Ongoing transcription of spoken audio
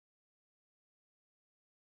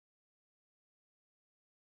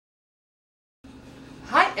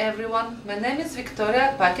everyone, my name is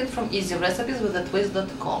Victoria, packing from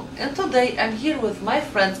easyrecipeswithatwist.com, and today I'm here with my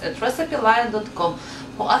friends at recipe.lion.com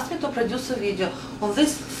who asked me to produce a video on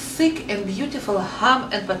this thick and beautiful ham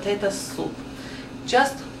and potato soup.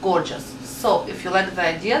 Just gorgeous. So if you like the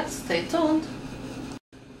idea, stay tuned.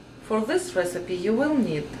 For this recipe you will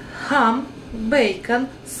need ham, bacon,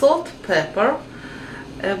 salt, pepper,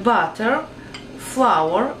 butter,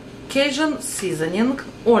 flour, Cajun seasoning,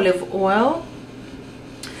 olive oil,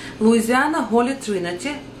 Louisiana holy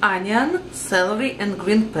trinity, onion, celery and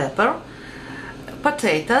green pepper,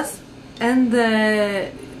 potatoes and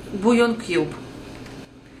bouillon cube.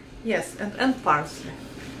 Yes, and parsley.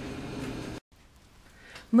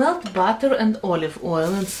 Melt butter and olive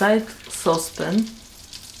oil inside saucepan.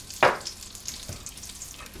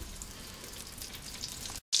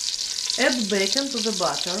 Add bacon to the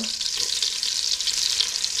butter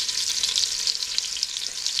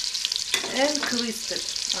and crisp it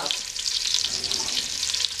up.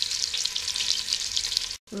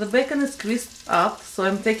 The bacon is crisped up, so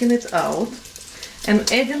I'm taking it out and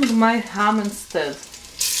adding my ham instead.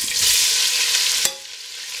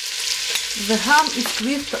 The ham is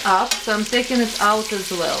crisped up, so I'm taking it out as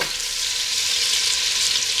well.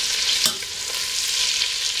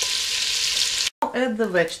 Now add the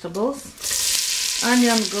vegetables.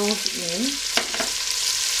 Onion goes in.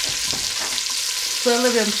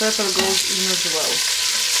 Celery and pepper goes in as well.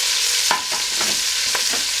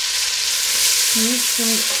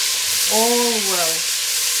 Mixing all well.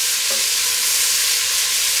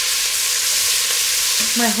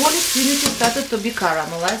 My holy trinity started to be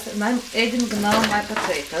caramelized, and I'm adding now my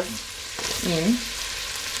potatoes in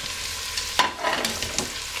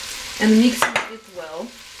and mixing it well.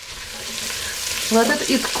 Let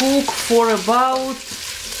it cook for about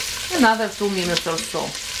another 2 minutes or so.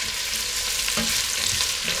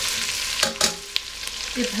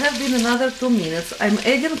 It has been another 2 minutes. I'm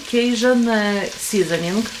adding Cajun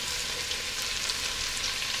seasoning,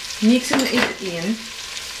 mixing it in.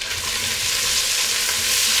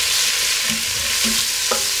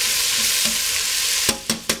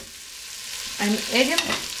 I'm adding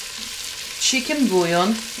chicken bouillon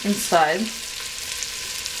inside.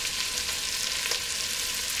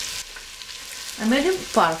 I'm adding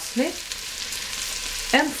parsley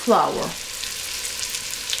and flour.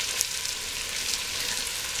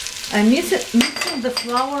 I'm mixing the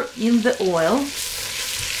flour in the oil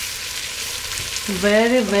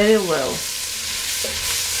very well.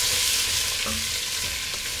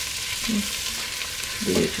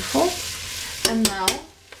 Beautiful. And now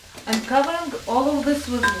I'm covering all of this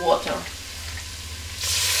with water.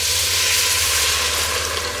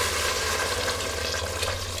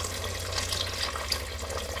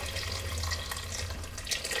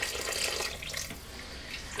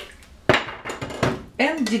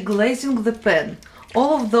 And deglazing the pan.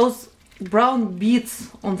 All of those brown bits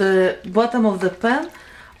on the bottom of the pan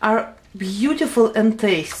are beautiful and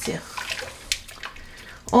tasty.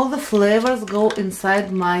 All the flavors go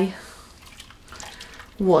inside my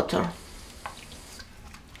water.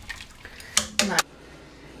 Now,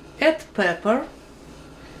 add pepper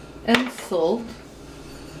and salt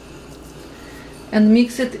and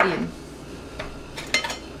mix it in.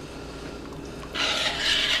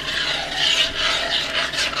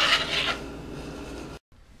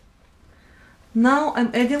 Now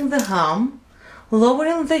I'm adding the ham,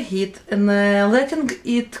 lowering the heat and letting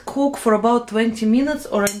it cook for about 20 minutes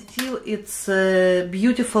or until it's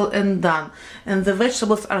beautiful and done and the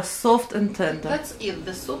vegetables are soft and tender. That's it,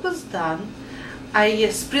 the soup is done. I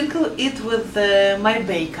sprinkle it with my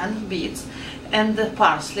bacon bits and the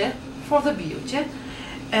parsley for the beauty,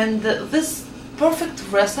 and this perfect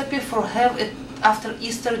recipe for have it after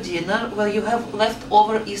Easter dinner where you have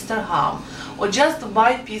leftover Easter ham, or just buy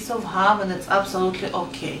a piece of ham and it's absolutely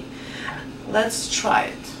okay. Let's try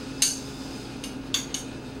it.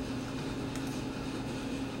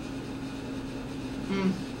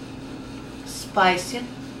 Spicy,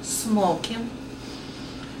 smoky,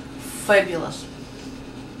 fabulous.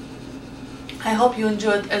 I hope you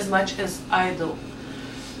enjoyed as much as I do.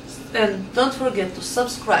 And don't forget to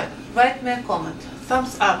subscribe, write me a comment,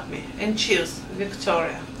 thumbs up me, and cheers,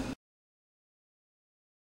 Victoria.